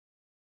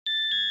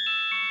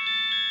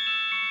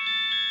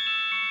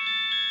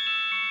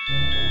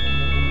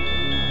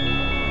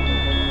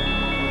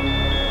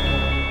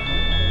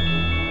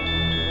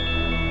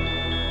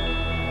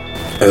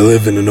I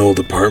live in an old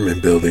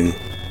apartment building.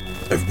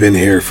 I've been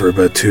here for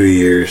about 2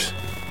 years,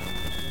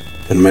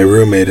 and my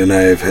roommate and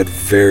I have had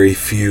very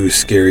few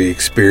scary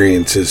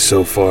experiences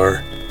so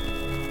far,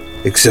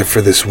 except for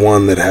this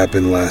one that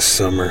happened last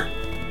summer.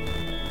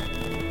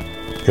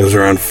 It was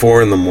around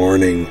 4 in the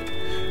morning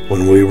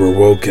when we were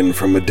woken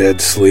from a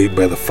dead sleep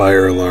by the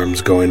fire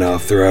alarms going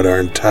off throughout our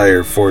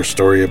entire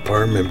 4-story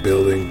apartment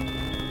building.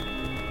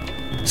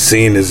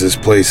 Seeing as this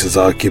place is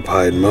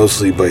occupied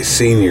mostly by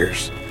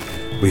seniors,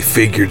 we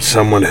figured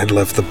someone had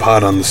left the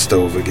pot on the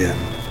stove again.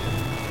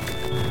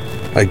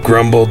 I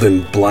grumbled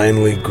and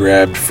blindly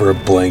grabbed for a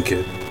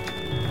blanket.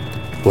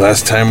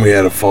 Last time we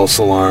had a false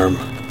alarm,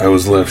 I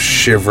was left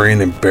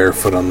shivering and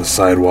barefoot on the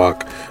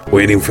sidewalk,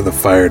 waiting for the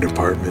fire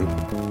department,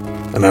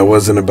 and I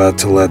wasn't about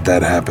to let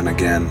that happen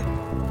again.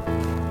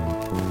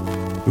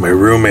 My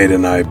roommate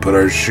and I put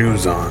our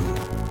shoes on.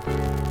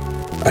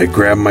 I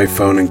grabbed my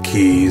phone and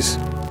keys,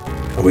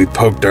 and we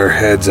poked our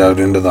heads out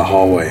into the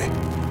hallway.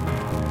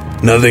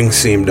 Nothing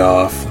seemed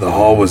off, the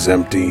hall was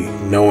empty,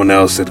 no one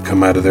else had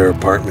come out of their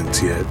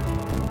apartments yet.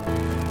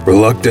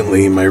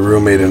 Reluctantly, my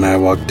roommate and I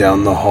walked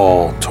down the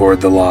hall toward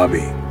the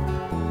lobby.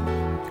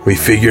 We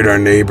figured our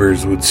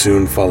neighbors would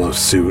soon follow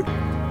suit.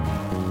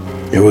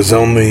 It was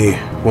only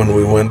when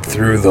we went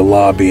through the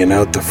lobby and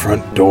out the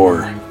front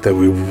door that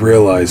we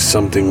realized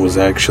something was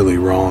actually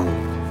wrong.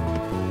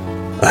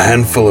 A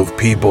handful of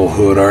people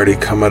who had already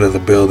come out of the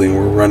building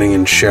were running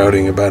and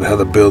shouting about how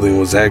the building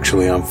was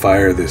actually on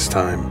fire this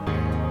time.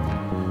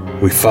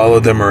 We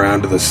followed them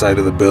around to the side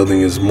of the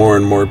building as more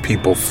and more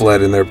people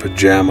fled in their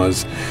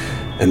pajamas,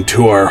 and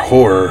to our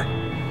horror,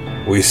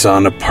 we saw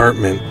an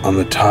apartment on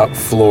the top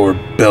floor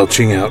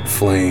belching out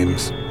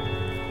flames.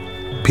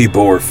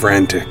 People were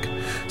frantic,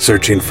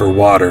 searching for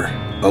water,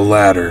 a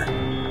ladder,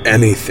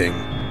 anything.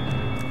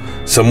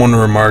 Someone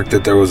remarked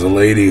that there was a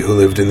lady who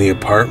lived in the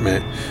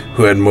apartment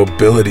who had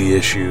mobility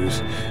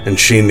issues, and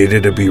she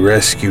needed to be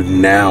rescued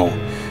now,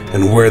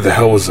 and where the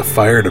hell was the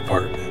fire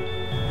department?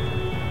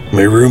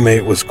 My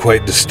roommate was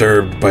quite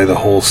disturbed by the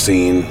whole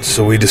scene,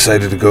 so we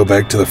decided to go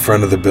back to the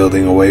front of the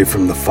building away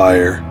from the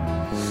fire.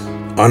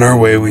 On our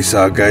way, we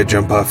saw a guy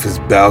jump off his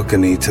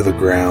balcony to the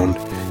ground.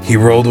 He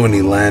rolled when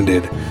he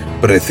landed,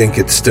 but I think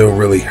it still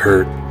really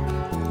hurt.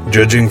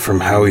 Judging from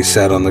how he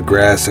sat on the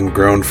grass and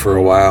groaned for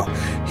a while,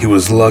 he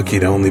was lucky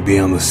to only be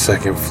on the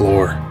second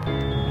floor.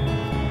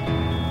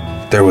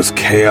 There was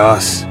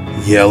chaos,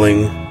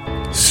 yelling,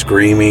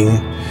 screaming,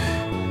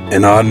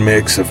 an odd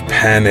mix of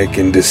panic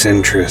and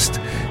disinterest,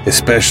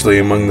 especially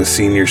among the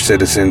senior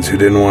citizens who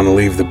didn't want to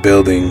leave the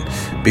building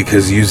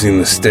because using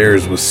the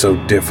stairs was so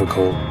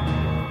difficult.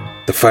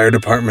 The fire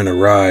department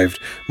arrived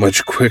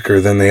much quicker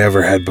than they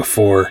ever had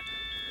before,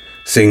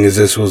 seeing as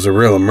this was a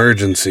real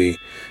emergency,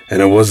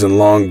 and it wasn't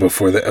long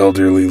before the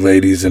elderly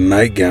ladies in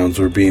nightgowns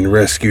were being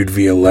rescued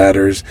via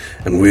ladders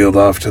and wheeled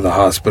off to the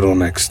hospital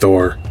next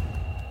door.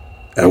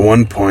 At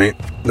one point,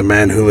 the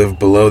man who lived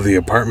below the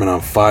apartment on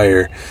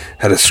fire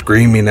had a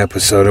screaming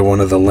episode at one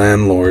of the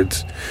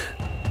landlords,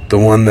 the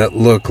one that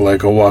looked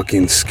like a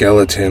walking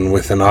skeleton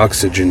with an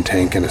oxygen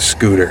tank and a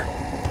scooter.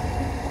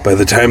 By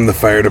the time the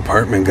fire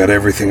department got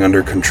everything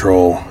under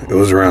control, it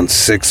was around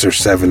 6 or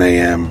 7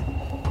 a.m.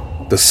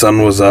 The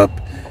sun was up,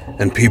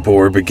 and people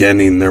were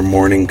beginning their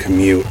morning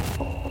commute.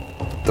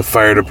 The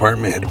fire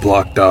department had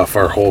blocked off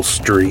our whole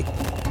street,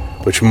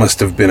 which must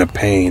have been a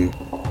pain,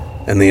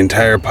 and the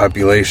entire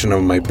population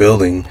of my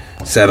building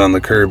sat on the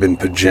curb in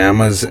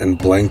pajamas and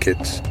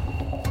blankets.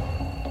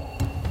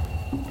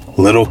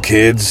 Little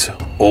kids,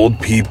 old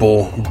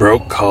people,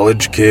 broke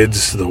college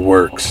kids, the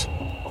works.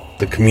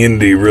 The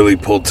community really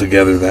pulled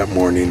together that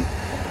morning.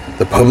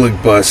 The public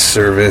bus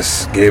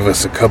service gave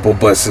us a couple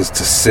buses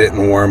to sit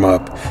and warm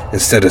up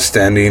instead of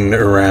standing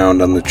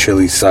around on the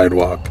chilly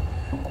sidewalk.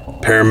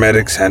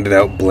 Paramedics handed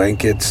out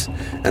blankets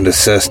and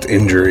assessed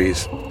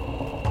injuries.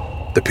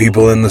 The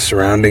people in the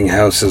surrounding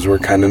houses were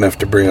kind enough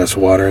to bring us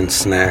water and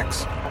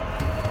snacks.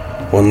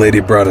 One lady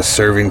brought a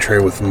serving tray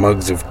with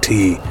mugs of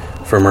tea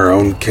from her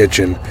own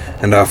kitchen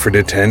and offered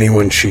it to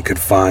anyone she could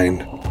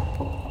find.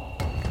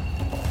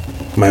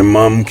 My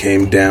mom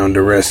came down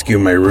to rescue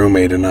my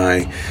roommate and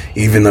I,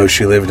 even though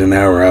she lived an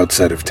hour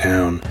outside of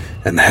town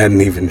and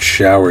hadn't even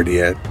showered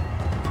yet.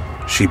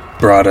 She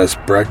brought us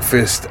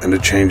breakfast and a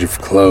change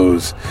of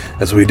clothes,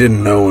 as we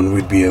didn't know when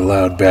we'd be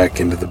allowed back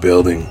into the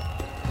building.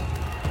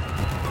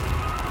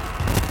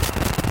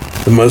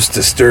 The most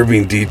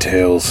disturbing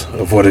details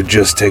of what had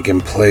just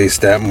taken place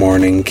that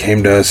morning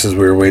came to us as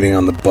we were waiting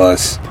on the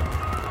bus.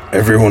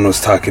 Everyone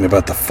was talking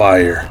about the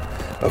fire,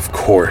 of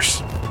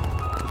course.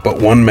 But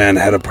one man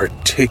had a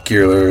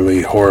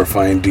particularly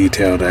horrifying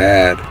detail to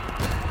add.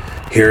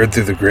 He heard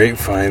through the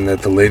grapevine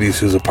that the ladies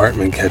whose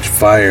apartment catch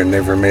fire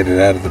never made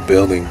it out of the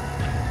building.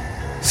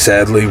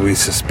 Sadly, we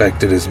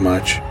suspected as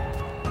much,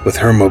 with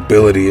her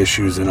mobility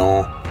issues and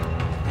all.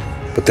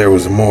 But there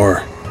was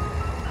more.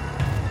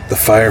 The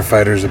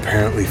firefighters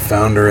apparently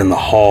found her in the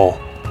hall.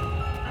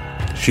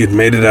 She had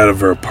made it out of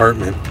her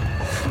apartment,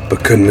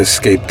 but couldn't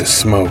escape the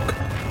smoke.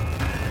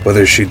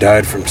 Whether she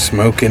died from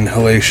smoke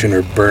inhalation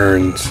or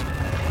burns,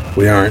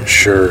 we aren't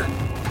sure,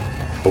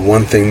 But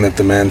one thing that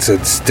the man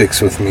said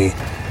sticks with me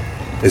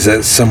is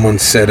that someone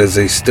said as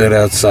they stood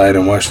outside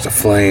and watched the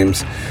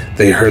flames,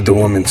 they heard the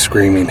woman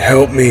screaming,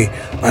 "Help me,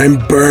 I'm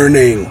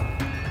burning!"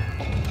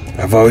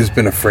 I've always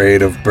been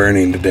afraid of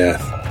burning to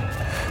death.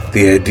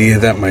 The idea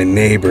that my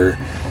neighbor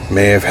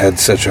may have had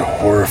such a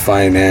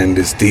horrifying end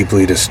is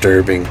deeply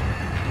disturbing.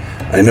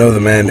 I know the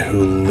man who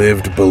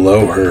lived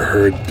below her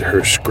heard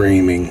her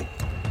screaming.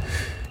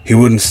 He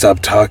wouldn't stop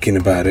talking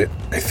about it.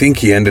 I think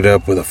he ended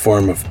up with a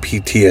form of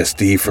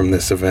PTSD from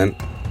this event,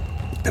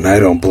 and I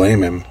don't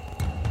blame him.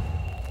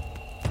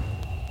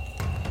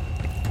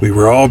 We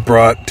were all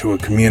brought to a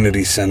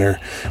community center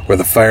where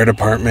the fire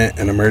department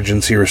and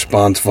emergency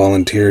response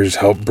volunteers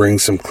helped bring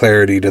some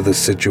clarity to the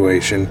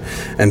situation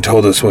and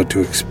told us what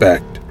to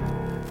expect.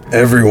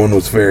 Everyone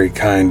was very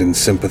kind and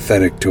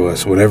sympathetic to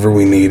us. Whatever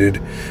we needed,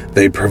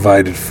 they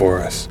provided for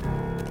us.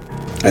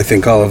 I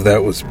think all of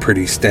that was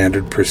pretty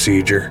standard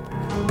procedure,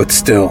 but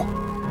still,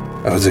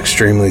 I was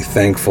extremely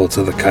thankful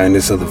to the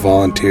kindness of the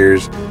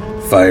volunteers,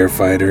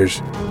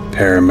 firefighters,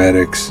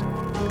 paramedics,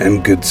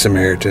 and Good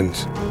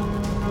Samaritans.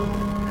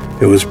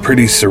 It was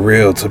pretty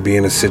surreal to be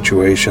in a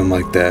situation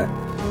like that.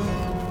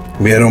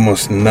 We had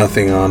almost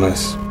nothing on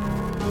us.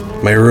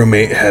 My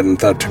roommate hadn't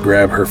thought to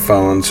grab her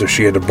phone, so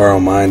she had to borrow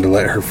mine to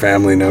let her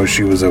family know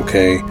she was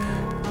okay.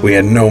 We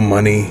had no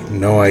money,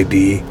 no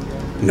ID,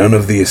 none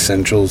of the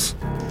essentials,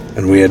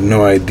 and we had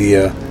no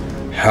idea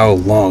how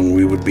long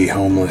we would be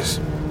homeless.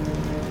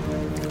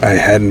 I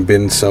hadn't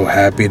been so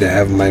happy to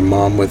have my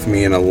mom with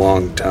me in a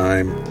long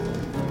time.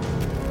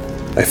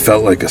 I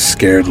felt like a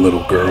scared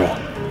little girl,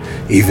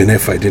 even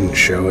if I didn't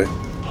show it.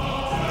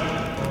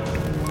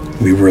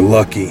 We were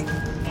lucky.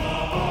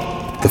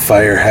 The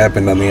fire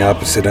happened on the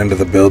opposite end of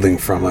the building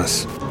from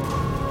us.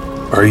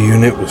 Our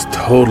unit was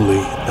totally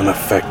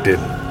unaffected,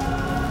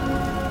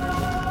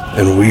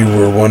 and we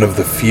were one of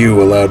the few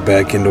allowed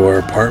back into our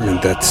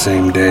apartment that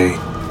same day.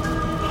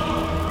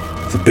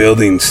 The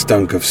building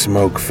stunk of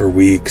smoke for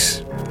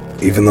weeks.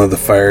 Even though the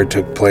fire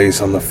took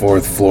place on the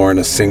 4th floor in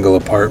a single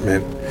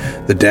apartment,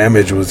 the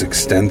damage was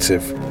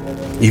extensive.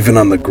 Even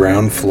on the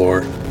ground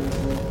floor,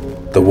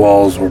 the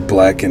walls were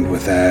blackened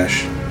with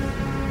ash.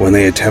 When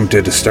they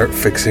attempted to start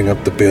fixing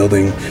up the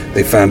building,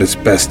 they found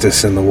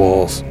asbestos in the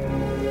walls.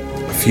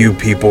 A few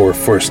people were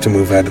forced to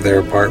move out of their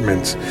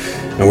apartments,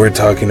 and we're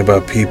talking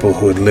about people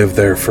who had lived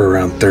there for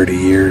around 30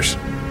 years.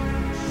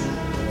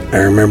 I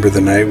remember the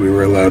night we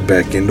were allowed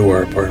back into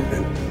our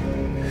apartment.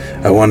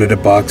 I wanted to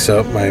box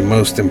up my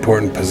most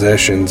important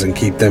possessions and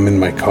keep them in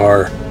my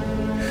car,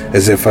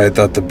 as if I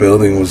thought the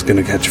building was going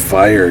to catch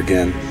fire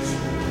again.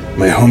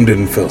 My home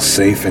didn't feel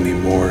safe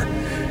anymore,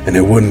 and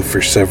it wouldn't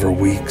for several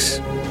weeks.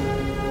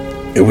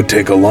 It would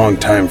take a long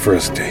time for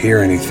us to hear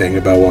anything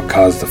about what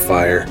caused the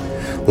fire.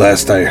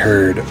 Last I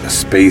heard, a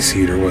space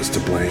heater was to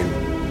blame,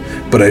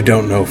 but I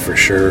don't know for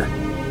sure.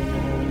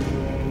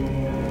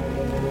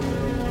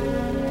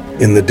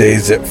 In the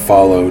days that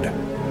followed,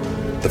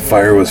 the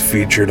fire was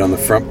featured on the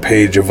front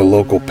page of a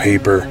local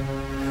paper.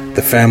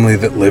 The family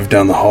that lived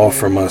down the hall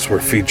from us were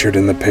featured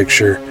in the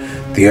picture.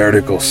 The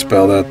article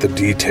spelled out the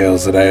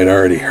details that I had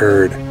already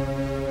heard.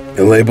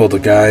 It labeled a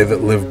guy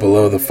that lived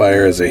below the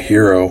fire as a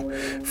hero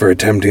for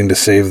attempting to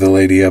save the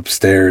lady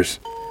upstairs.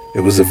 It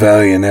was a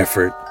valiant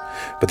effort,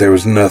 but there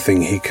was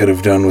nothing he could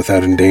have done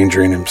without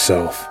endangering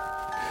himself.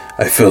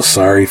 I feel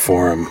sorry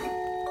for him.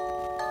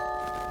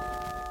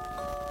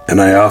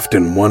 And I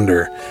often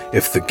wonder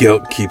if the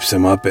guilt keeps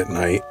him up at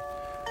night.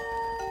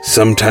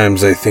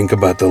 Sometimes I think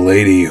about the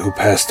lady who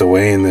passed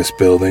away in this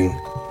building.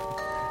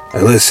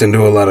 I listen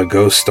to a lot of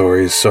ghost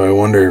stories, so I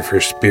wonder if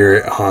her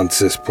spirit haunts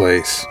this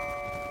place.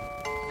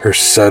 Her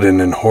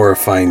sudden and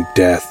horrifying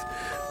death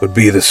would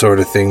be the sort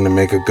of thing to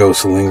make a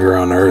ghost linger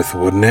on Earth,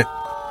 wouldn't it?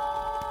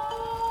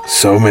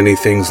 So many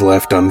things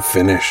left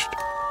unfinished.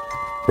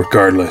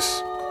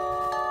 Regardless,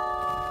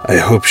 I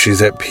hope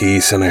she's at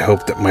peace, and I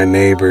hope that my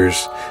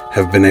neighbors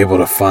have been able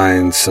to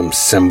find some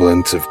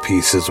semblance of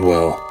peace as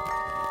well.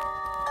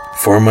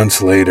 4 months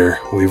later,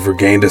 we've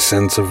regained a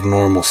sense of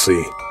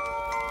normalcy.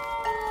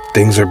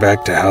 Things are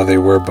back to how they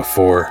were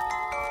before.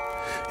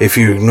 If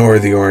you ignore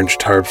the orange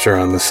tarps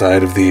around the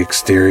side of the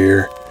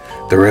exterior,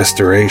 the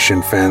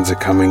restoration fans that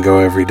come and go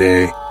every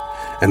day,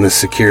 and the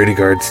security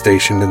guard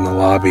stationed in the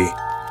lobby,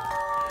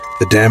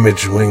 the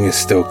damaged wing is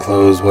still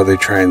closed while they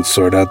try and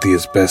sort out the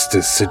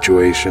asbestos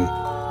situation.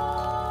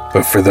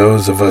 But for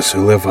those of us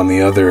who live on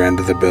the other end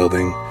of the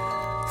building,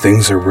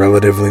 things are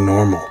relatively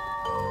normal.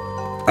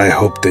 I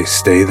hope they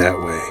stay that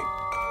way.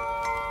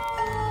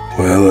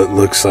 Well, it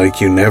looks like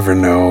you never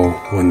know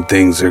when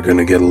things are going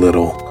to get a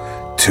little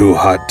too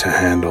hot to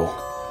handle,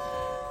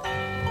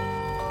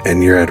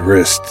 and you're at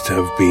risk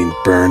of being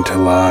burnt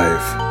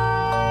alive.